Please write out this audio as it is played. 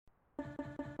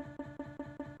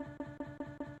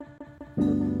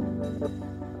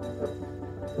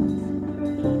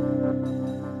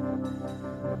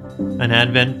An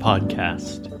Advent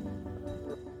Podcast.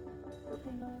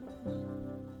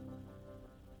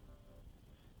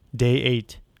 Day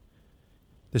 8.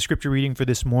 The scripture reading for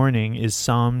this morning is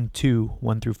Psalm 2,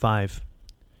 1-5.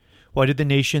 Why do the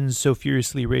nations so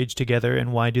furiously rage together,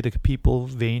 and why do the people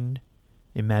vain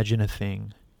imagine a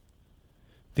thing?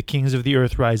 The kings of the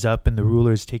earth rise up, and the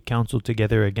rulers take counsel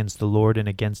together against the Lord and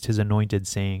against his anointed,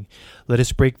 saying, Let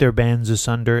us break their bands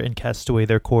asunder, and cast away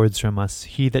their cords from us.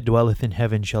 He that dwelleth in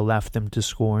heaven shall laugh them to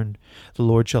scorn. The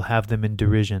Lord shall have them in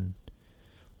derision.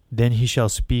 Then he shall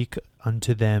speak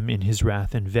unto them in his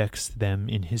wrath, and vex them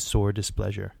in his sore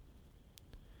displeasure.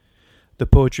 The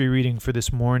poetry reading for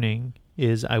this morning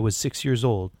is I Was 6 Years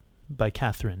Old by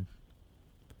Catherine.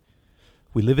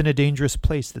 We live in a dangerous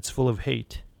place that's full of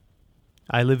hate.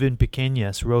 I live in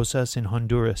Pequeñas Rosas in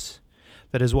Honduras.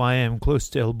 That is why I am close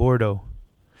to El Bordo.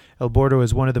 El Bordo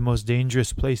is one of the most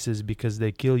dangerous places because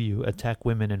they kill you, attack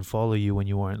women, and follow you when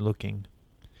you aren't looking.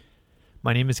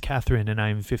 My name is Catherine, and I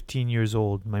am 15 years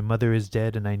old. My mother is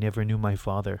dead, and I never knew my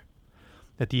father.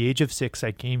 At the age of 6,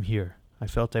 I came here. I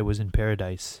felt I was in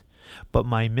paradise. But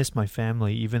I miss my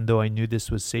family, even though I knew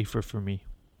this was safer for me.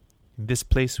 In this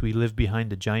place, we live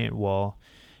behind a giant wall,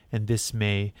 and this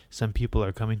May, some people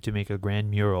are coming to make a grand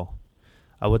mural.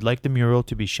 I would like the mural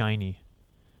to be shiny,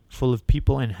 full of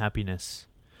people and happiness.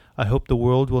 I hope the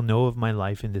world will know of my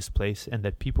life in this place and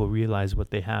that people realize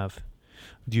what they have.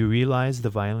 Do you realize the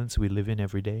violence we live in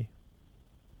every day?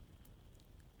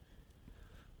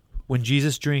 When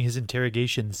Jesus during his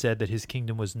interrogation said that his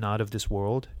kingdom was not of this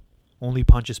world, only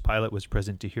Pontius Pilate was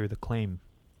present to hear the claim.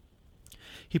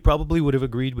 He probably would have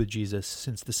agreed with Jesus,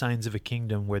 since the signs of a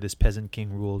kingdom where this peasant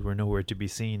king ruled were nowhere to be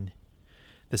seen.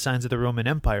 The signs of the Roman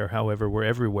Empire, however, were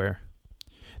everywhere.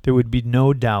 There would be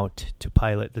no doubt to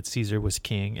Pilate that Caesar was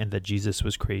king and that Jesus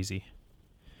was crazy.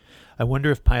 I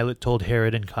wonder if Pilate told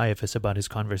Herod and Caiaphas about his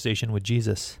conversation with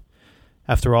Jesus.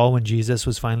 After all, when Jesus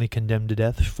was finally condemned to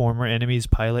death, former enemies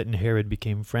Pilate and Herod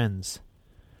became friends.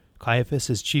 Caiaphas,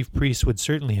 as chief priest, would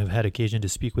certainly have had occasion to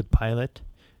speak with Pilate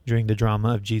during the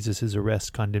drama of Jesus'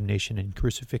 arrest, condemnation, and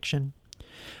crucifixion.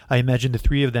 I imagine the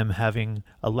three of them having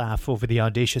a laugh over the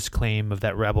audacious claim of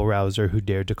that rabble-rouser who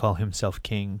dared to call himself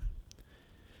king.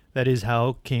 That is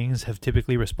how kings have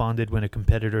typically responded when a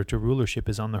competitor to rulership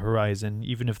is on the horizon,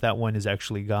 even if that one is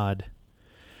actually God.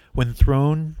 When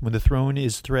the throne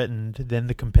is threatened, then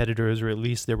the competitors, or at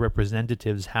least their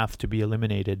representatives, have to be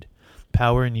eliminated.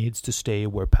 Power needs to stay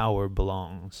where power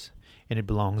belongs, and it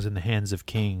belongs in the hands of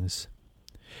kings.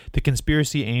 The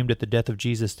conspiracy aimed at the death of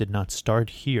Jesus did not start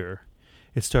here.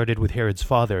 It started with Herod's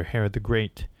father, Herod the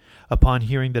Great. Upon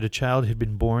hearing that a child had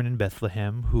been born in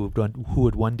Bethlehem who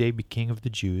would one day be king of the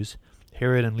Jews,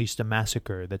 Herod unleashed a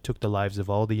massacre that took the lives of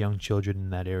all the young children in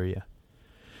that area.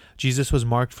 Jesus was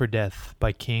marked for death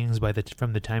by kings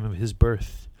from the time of his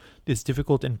birth. It's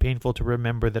difficult and painful to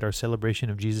remember that our celebration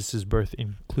of Jesus' birth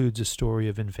includes a story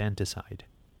of infanticide.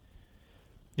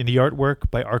 In the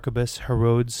artwork by Archibus,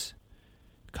 Herodes,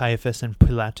 Caiaphas, and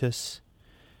Pilatus,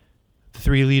 the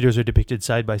three leaders are depicted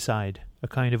side by side, a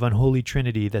kind of unholy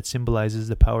trinity that symbolizes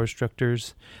the power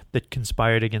structures that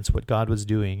conspired against what God was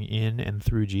doing in and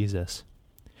through Jesus.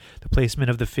 The placement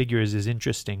of the figures is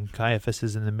interesting. Caiaphas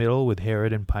is in the middle with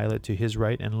Herod and Pilate to his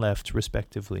right and left,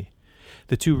 respectively.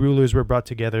 The two rulers were brought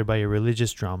together by a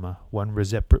religious drama, one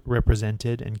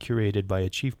represented and curated by a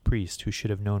chief priest who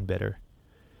should have known better.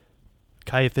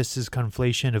 Caiaphas'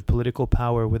 conflation of political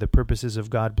power with the purposes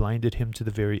of God blinded him to the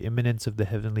very imminence of the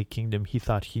heavenly kingdom he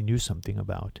thought he knew something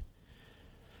about.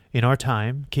 In our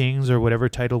time, kings, or whatever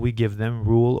title we give them,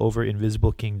 rule over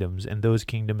invisible kingdoms, and those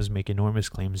kingdoms make enormous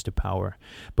claims to power.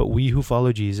 But we who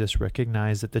follow Jesus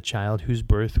recognize that the child whose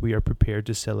birth we are prepared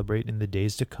to celebrate in the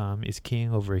days to come is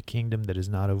king over a kingdom that is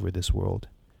not over this world.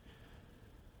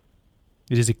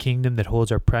 It is a kingdom that holds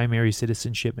our primary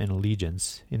citizenship and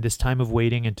allegiance. In this time of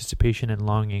waiting, anticipation, and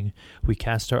longing, we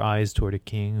cast our eyes toward a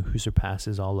king who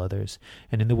surpasses all others,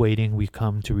 and in the waiting we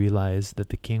come to realize that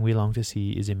the king we long to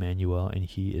see is Emmanuel, and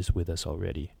he is with us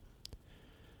already.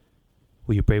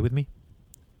 Will you pray with me?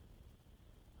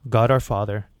 God our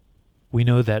Father, we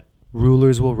know that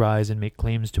rulers will rise and make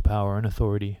claims to power and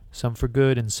authority, some for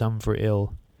good and some for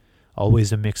ill,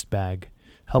 always a mixed bag.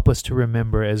 Help us to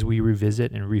remember as we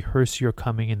revisit and rehearse your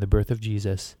coming in the birth of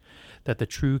Jesus, that the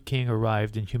true King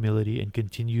arrived in humility and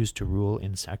continues to rule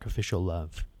in sacrificial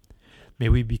love. May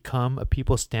we become a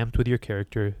people stamped with your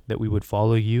character, that we would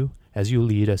follow you as you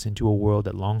lead us into a world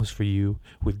that longs for you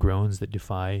with groans that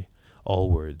defy all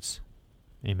words.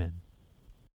 Amen.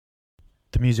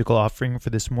 The musical offering for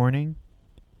this morning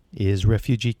is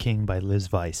Refugee King by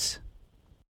Liz Weiss.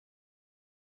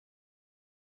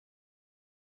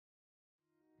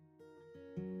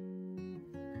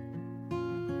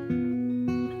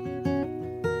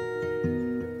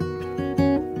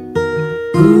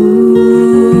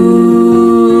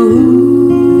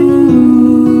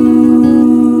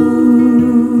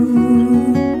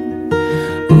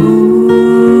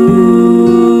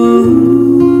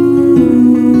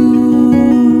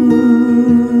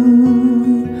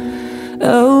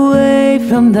 Away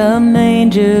from the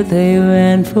manger they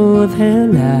ran for their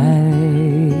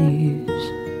lives.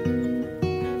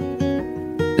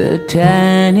 The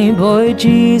tiny boy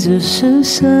Jesus, whose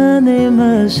son they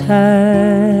must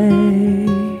hide.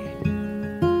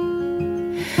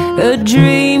 A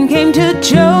dream came to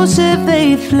Joseph,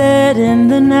 they fled in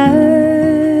the night.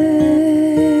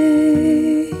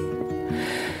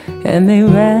 And they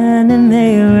ran and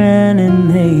they ran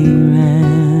and they ran.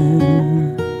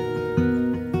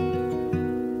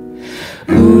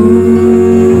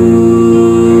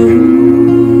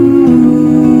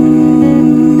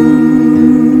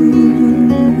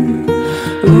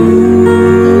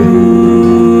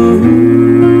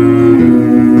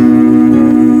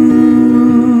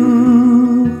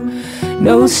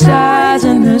 No stars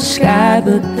in the sky,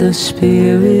 but the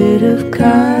Spirit of God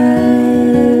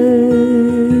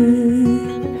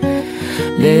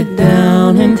led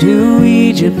down into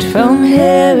Egypt from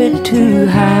Herod to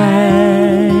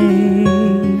hide.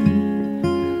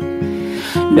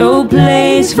 No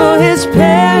place for his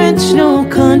parents, no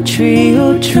country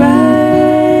or tribe.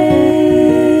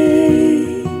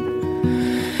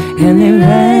 And they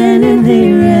ran and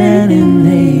they ran and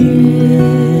they ran.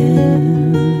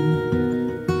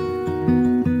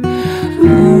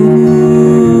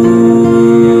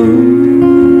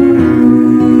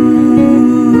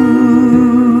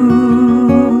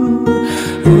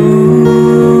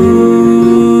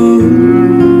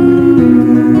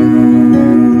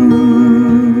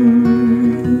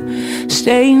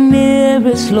 Stay near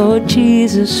us, Lord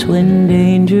Jesus, when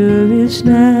danger is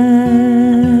nigh,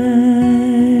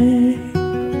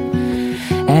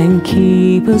 and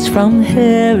keep us from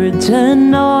Herods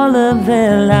and all of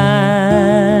their lies.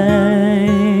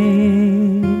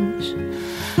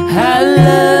 I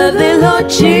love thee, Lord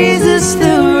Jesus,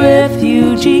 the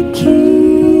refugee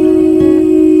King.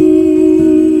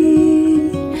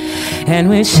 And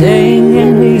we sing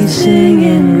and we sing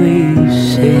and we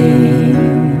sing.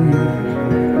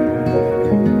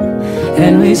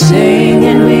 And we sing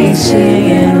and we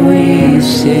sing and we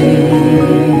sing.